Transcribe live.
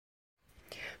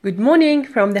Good morning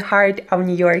from the heart of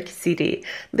New York City.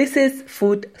 This is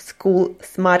Food School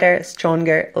Smarter,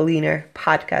 Stronger, Leaner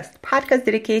podcast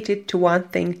dedicated to one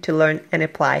thing: to learn and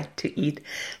apply to eat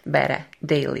better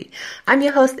daily. I'm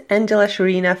your host, Angela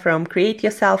Shurina from Create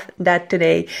Yourself That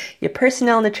Today, your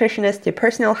personal nutritionist, your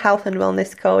personal health and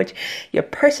wellness coach, your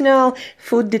personal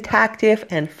food detective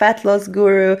and fat loss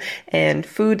guru and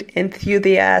food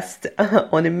enthusiast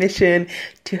on a mission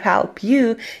to help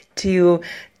you to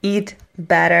eat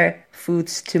better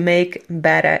foods, to make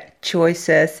better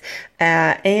choices,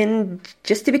 and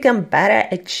just to become better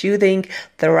at choosing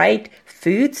the right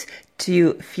foods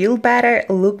to feel better,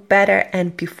 look better,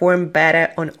 and perform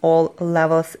better on all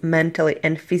levels, mentally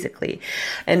and physically.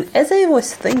 And as I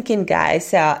was thinking,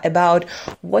 guys, about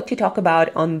what to talk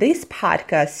about on this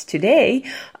podcast today,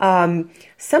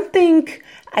 something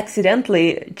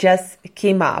accidentally just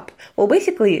came up. Well,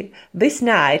 basically, last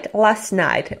night,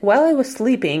 while I was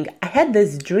sleeping, I had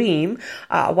this dream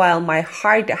while my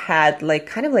heart had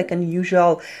kind of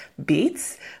unusual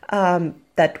beats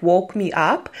that woke me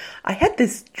up. I had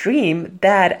this dream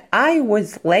that I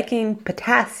was lacking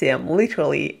potassium,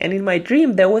 literally. And in my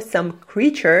dream, there was some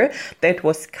creature that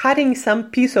was cutting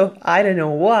some piece of I don't know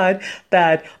what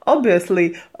that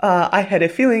obviously I had a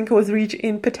feeling was rich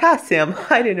in potassium.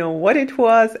 I don't know what it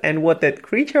was and what that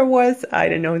creature was. I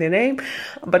don't know the name.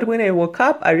 But when I woke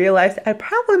up, I realized I'm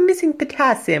probably missing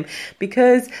potassium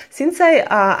because since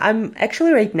I'm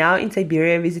actually right now in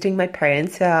Siberia visiting my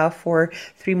parents for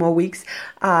 3 more weeks,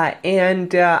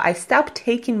 and I stopped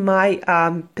taking my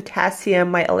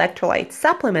potassium, my electrolyte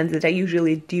supplements that I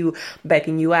usually do back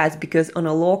in US, because on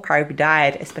a low carb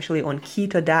diet, especially on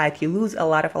keto diet, you lose a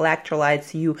lot of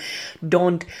electrolytes. You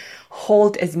don't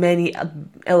hold as many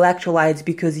electrolytes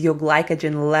because your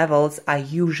glycogen levels are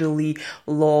usually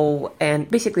low,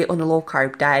 and basically on a low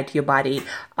carb diet, your body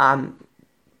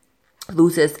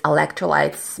loses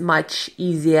electrolytes much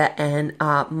easier and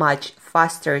much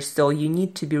faster. So you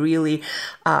need to be really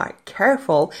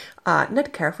careful,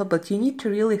 but you need to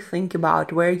really think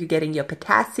about where you're getting your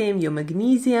potassium, your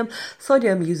magnesium.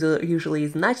 Sodium usually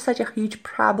is not such a huge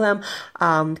problem.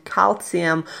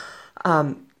 Calcium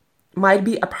might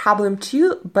be a problem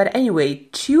too, but anyway,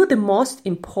 two the most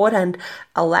important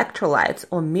electrolytes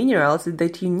or minerals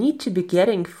that you need to be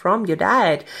getting from your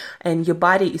diet, and your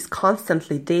body is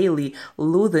constantly daily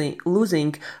losing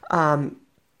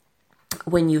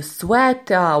when you sweat,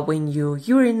 when you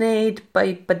urinate,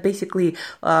 but basically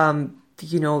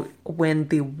when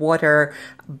the water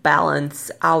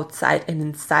balance outside and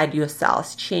inside your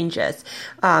cells changes.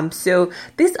 So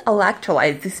these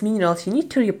electrolytes, these minerals, you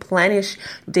need to replenish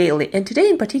daily. And today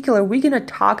in particular, we're going to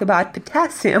talk about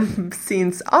potassium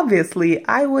since obviously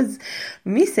I was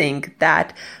missing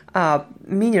that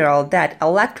mineral, that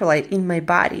electrolyte in my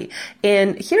body.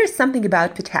 And here is something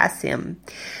about potassium.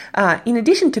 In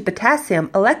addition to potassium,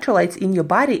 electrolytes in your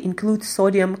body include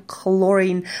sodium,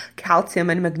 chlorine, calcium,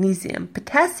 and magnesium.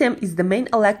 Potassium is the main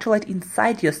electrolyte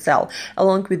inside your cell,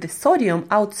 along with the sodium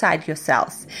outside your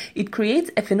cells. It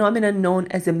creates a phenomenon known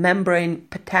as a membrane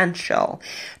potential.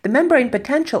 The membrane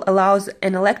potential allows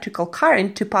an electrical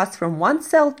current to pass from one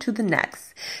cell to the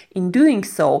next. In doing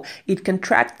so, it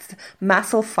contracts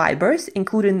muscle fibers,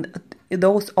 including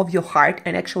those of your heart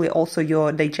and actually also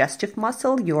your digestive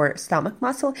muscle, your stomach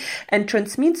muscle, and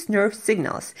transmits nerve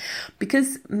signals.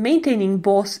 Because maintaining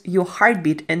both your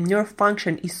heartbeat and nerve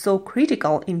function is so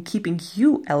critical in keeping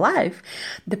you alive,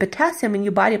 the potassium in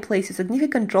your body plays a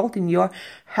significant role in your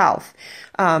health.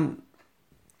 Guys,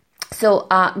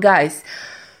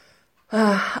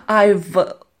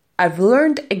 I've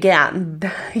learned again,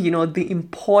 the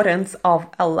importance of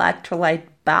electrolyte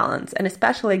balance, and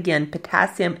especially again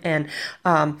potassium and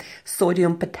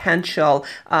sodium potential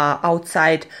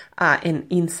outside and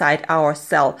inside our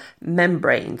cell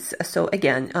membranes. So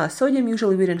again, sodium,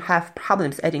 usually we don't have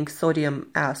problems adding sodium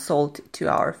salt to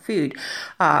our food,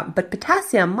 but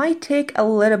potassium might take a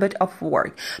little bit of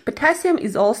work. Potassium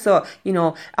is also,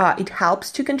 it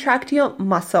helps to contract your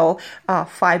muscle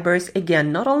fibers.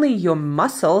 Again, not only your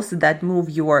muscles that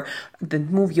move your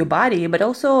body, but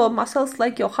also muscles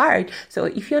like your heart. So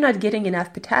if you're not getting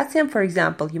enough potassium, for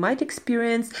example, you might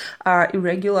experience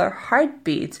irregular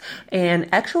heartbeats, and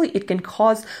actually it can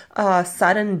cause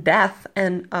sudden death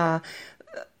and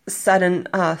sudden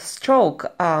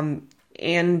stroke.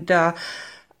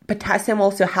 Potassium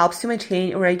also helps to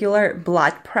maintain regular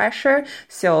blood pressure.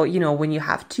 So, when you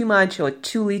have too much or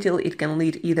too little, it can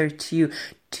lead either to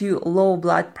too low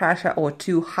blood pressure or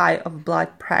too high of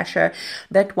blood pressure.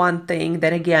 That one thing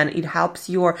that, again, it helps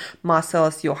your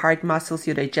muscles, your heart muscles,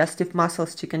 your digestive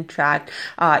muscles to contract.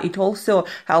 It also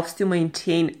helps to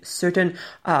maintain certain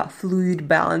fluid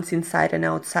balance inside and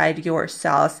outside your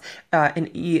cells,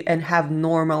 and have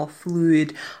normal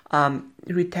fluid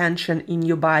retention in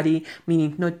your body,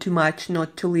 meaning not too much,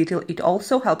 not too little. It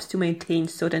also helps to maintain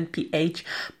certain pH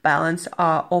balance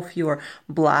of your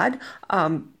blood,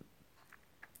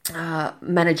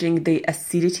 managing the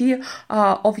acidity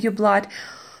of your blood.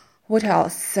 What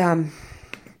else?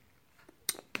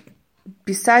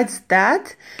 Besides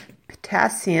that,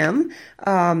 potassium,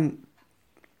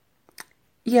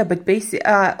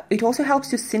 it also helps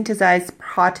to synthesize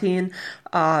protein.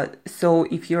 So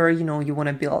if you want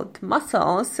to build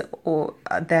muscles,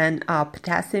 then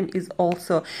potassium is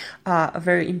also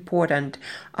very important.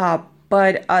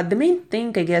 But the main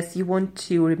thing, I guess, you want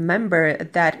to remember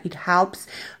that it helps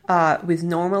with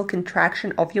normal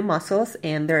contraction of your muscles.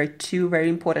 And there are two very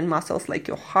important muscles, like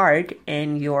your heart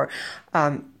and your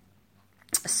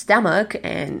stomach,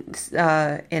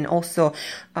 and also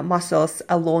muscles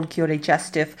along your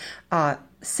digestive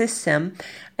system.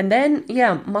 And then,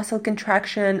 muscle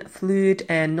contraction, fluid,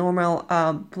 and normal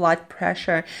blood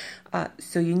pressure.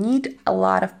 So you need a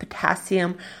lot of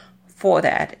potassium for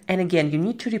that. And again, you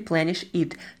need to replenish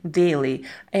it daily.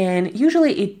 And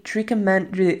usually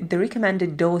the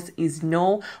recommended dose is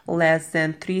no less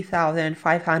than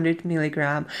 3,500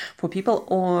 milligram.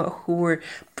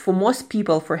 For most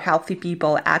people, for healthy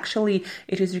people, actually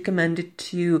it is recommended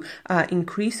to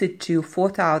increase it to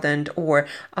 4,000 or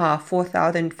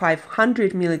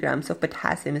 4,500 milligrams of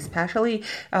potassium, especially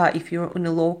if you're on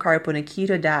a low carb, on a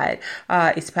keto diet,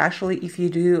 especially if you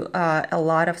do a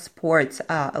lot of sports,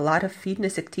 a lot of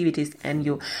fitness activities, and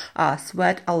you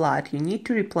sweat a lot. You need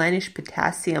to replenish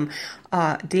potassium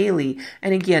daily.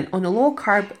 And again, on a low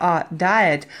carb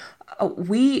diet,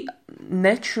 we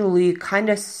naturally kind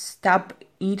of stop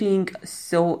eating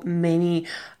so many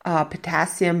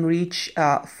potassium-rich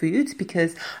foods,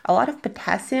 because a lot of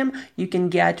potassium you can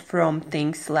get from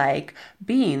things like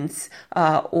beans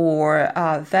or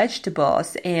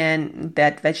vegetables, and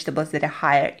that vegetables that are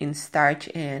higher in starch,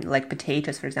 and like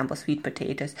potatoes, for example, sweet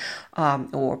potatoes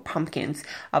or pumpkins,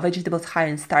 vegetables higher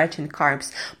in starch and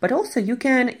carbs. But also you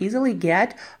can easily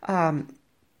get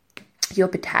your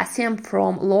potassium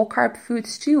from low carb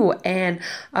foods too. And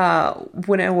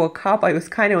when I woke up, I was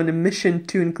kind of on a mission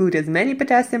to include as many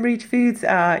potassium rich foods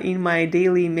in my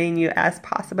daily menu as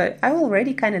possible. I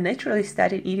already kind of naturally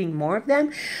started eating more of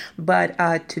them, but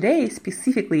today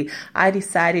specifically I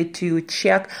decided to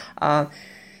check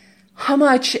how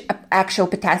much actual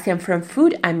potassium from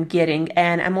food I'm getting.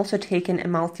 And I'm also taking a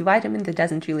multivitamin that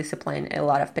doesn't really supply a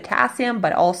lot of potassium,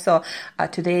 but also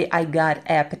today I got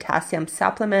a potassium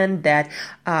supplement that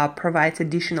provides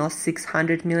additional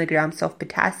 600 milligrams of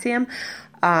potassium.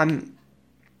 And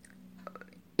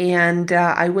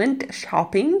I went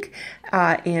shopping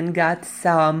and got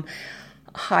some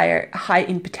high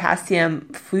in potassium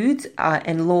foods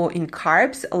and low in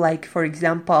carbs, like, for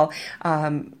example,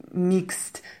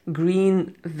 mixed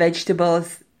green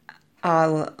vegetables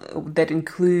that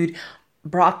include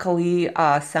broccoli,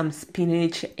 some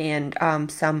spinach, and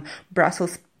some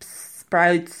Brussels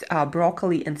sprouts.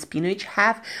 Broccoli and spinach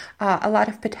have a lot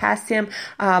of potassium.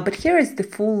 But here is the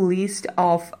full list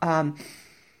of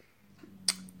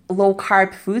low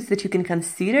carb foods that you can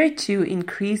consider to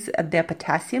increase the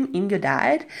potassium in your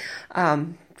diet.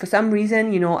 For some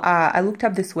reason, I looked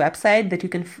up this website that you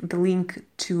can, the link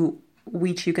to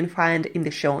which you can find in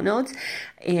the show notes.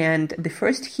 And the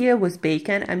first here was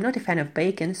bacon. I'm not a fan of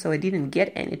bacon, so I didn't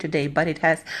get any today, but it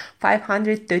has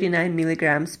 539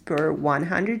 milligrams per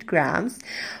 100 grams.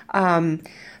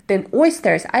 Then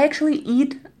oysters. I actually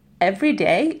eat every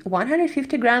day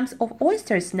 150 grams of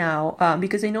oysters now,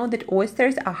 because I know that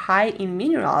oysters are high in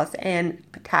minerals and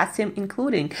potassium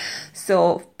including.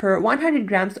 So per 100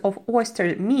 grams of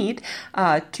oyster meat,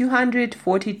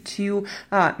 242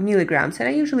 milligrams, and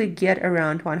I usually get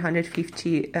around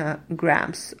 150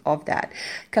 grams of that.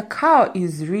 Cacao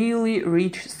is really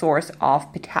rich source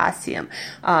of potassium.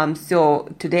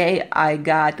 So today I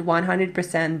got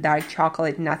 100% dark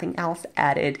chocolate, nothing else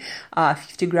added,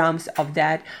 50 grams of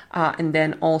that. And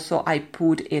then also I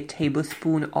put a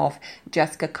tablespoon of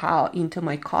just cacao into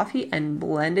my coffee and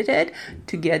blended it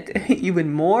to get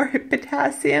even more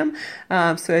potassium.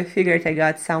 So I figured I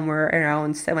got somewhere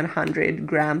around 700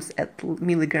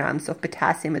 milligrams of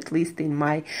potassium, at least in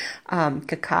my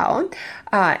cacao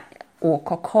or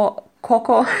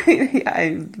cocoa.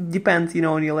 It depends,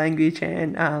 on your language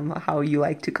and how you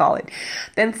like to call it.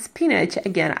 Then spinach,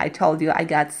 again, I told you I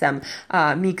got some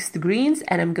mixed greens,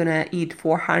 and I'm gonna eat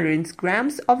 400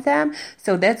 grams of them.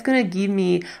 So that's gonna give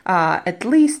me at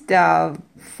least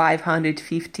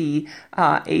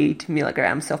 558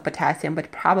 milligrams of potassium,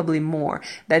 but probably more.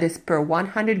 That is, per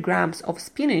 100 grams of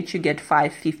spinach, you get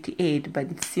 558.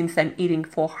 But since I'm eating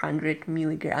 400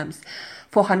 grams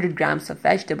of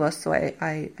vegetables, so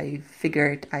I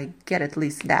figured I get at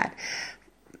least that.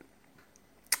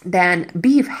 Then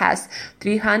beef has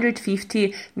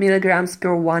 350 milligrams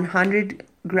per 100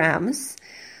 grams.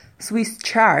 Swiss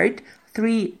chard,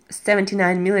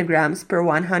 379 milligrams per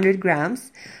 100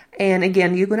 grams. And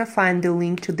again, you're going to find the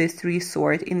link to this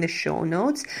resource in the show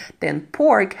notes. Then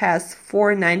pork has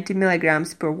 490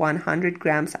 milligrams per 100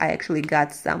 grams. I actually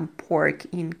got some pork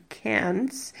in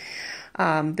cans,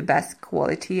 the best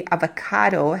quality.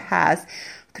 Avocado has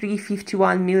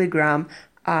 351 milligram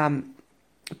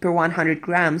per 100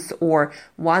 grams, or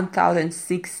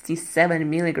 1067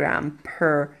 milligram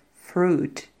per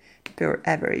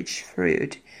average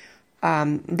fruit.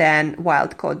 Then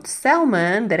wild-caught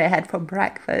salmon that I had for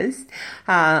breakfast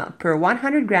per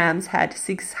 100 grams had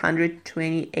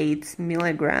 628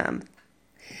 milligrams.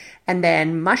 And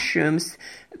then mushrooms,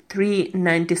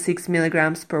 396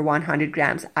 milligrams per 100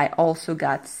 grams. I also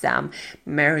got some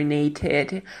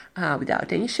marinated,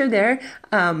 without any sugar,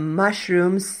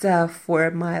 mushrooms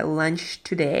for my lunch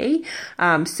today.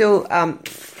 So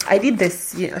I did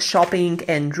this shopping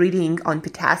and reading on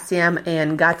potassium,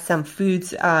 and got some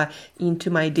foods into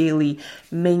my daily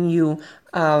menu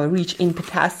rich in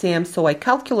potassium. So I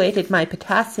calculated my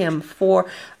potassium for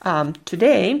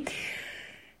today.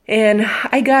 And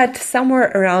I got somewhere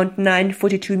around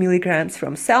 942 milligrams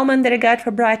from salmon that I got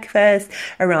for breakfast,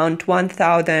 around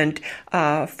 1,000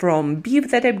 from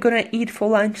beef that I'm gonna eat for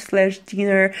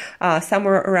lunch/dinner,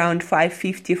 somewhere around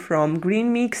 550 from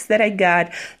green mix that I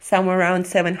got, somewhere around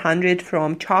 700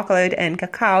 from chocolate and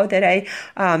cacao that I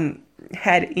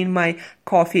had in my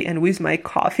coffee and with my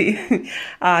coffee,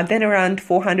 then around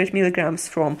 400 milligrams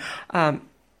from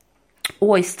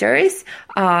oysters,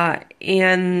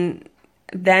 and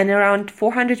then around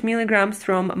 400 milligrams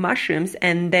from mushrooms,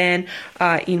 and then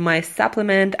in my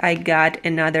supplement I got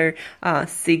another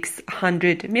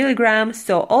 600 milligrams.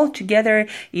 So altogether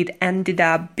it ended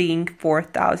up being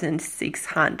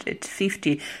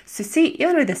 4,650. So see,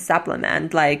 even with the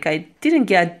supplement, like, I didn't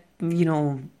get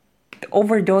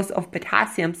overdose of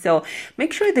potassium. So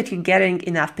make sure that you're getting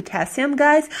enough potassium,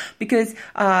 guys, because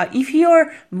if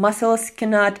your muscles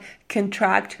cannot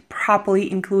contract properly,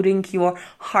 including your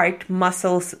heart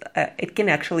muscles, it can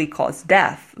actually cause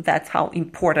death. That's how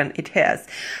important it is.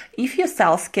 If your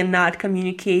cells cannot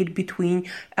communicate between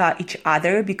each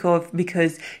other because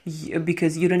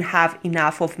you don't have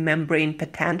enough of membrane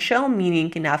potential,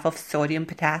 meaning enough of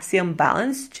sodium-potassium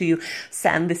balance to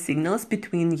send the signals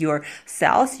between your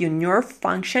cells, your nerve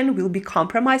function will be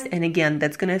compromised. And again,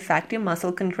 that's going to affect your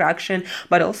muscle contraction,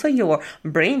 but also your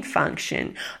brain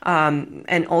function,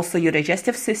 and also your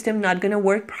digestive system not going to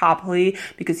work properly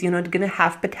because you're not going to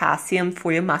have potassium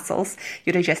for your muscles,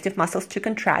 your digestive muscles, to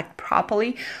contract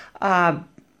properly. And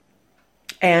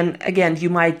again, you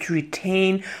might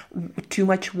retain too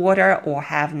much water or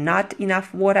have not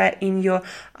enough water in your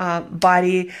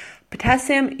body.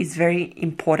 Potassium is very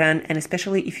important, and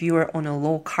especially if you are on a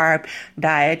low carb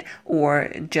diet or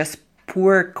just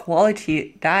poor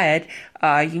quality diet,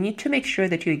 you need to make sure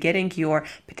that you're getting your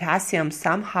potassium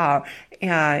somehow,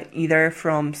 either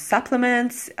from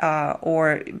supplements,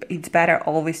 or it's better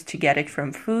always to get it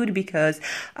from food, because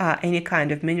any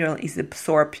kind of mineral is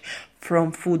absorbed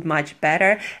from food much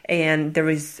better, and there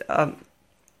is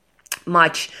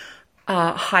much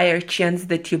higher chance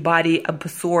that your body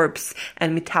absorbs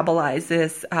and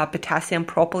metabolizes potassium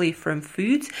properly from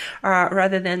foods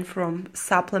rather than from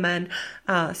supplement.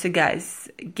 So guys,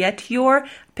 get your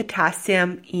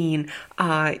potassium in.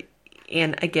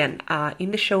 And again,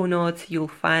 in the show notes, you'll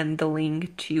find the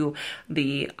link to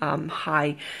the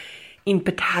high in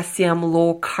potassium,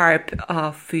 low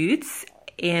carb foods.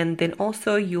 And then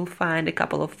also you'll find a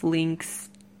couple of links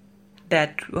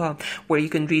that where you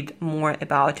can read more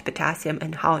about potassium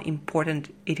and how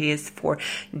important it is for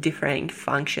differing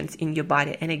functions in your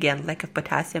body. And again, lack of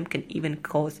potassium can even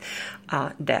cause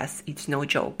death. It's no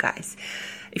joke, guys.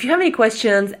 If you have any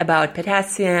questions about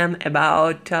potassium,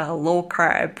 about low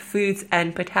carb foods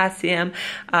and potassium,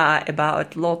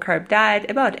 about low carb diet,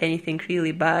 about anything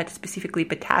really, but specifically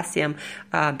potassium,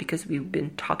 because we've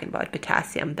been talking about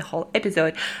potassium the whole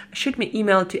episode, shoot me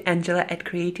email to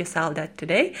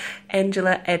Angela@createyourself.today,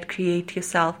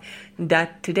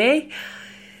 Angela@createyourself.today.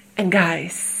 And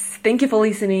guys, thank you for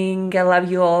listening. I love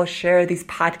you all. Share this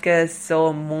podcast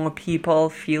so more people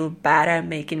feel better,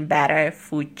 making better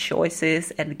food choices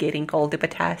and getting all the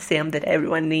potassium that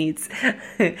everyone needs.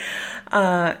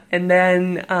 And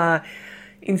then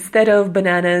instead of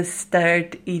bananas,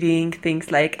 start eating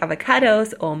things like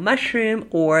avocados or mushroom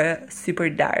or super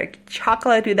dark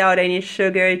chocolate without any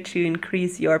sugar to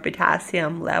increase your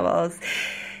potassium levels.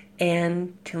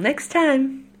 And till next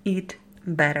time, eat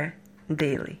better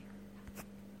daily.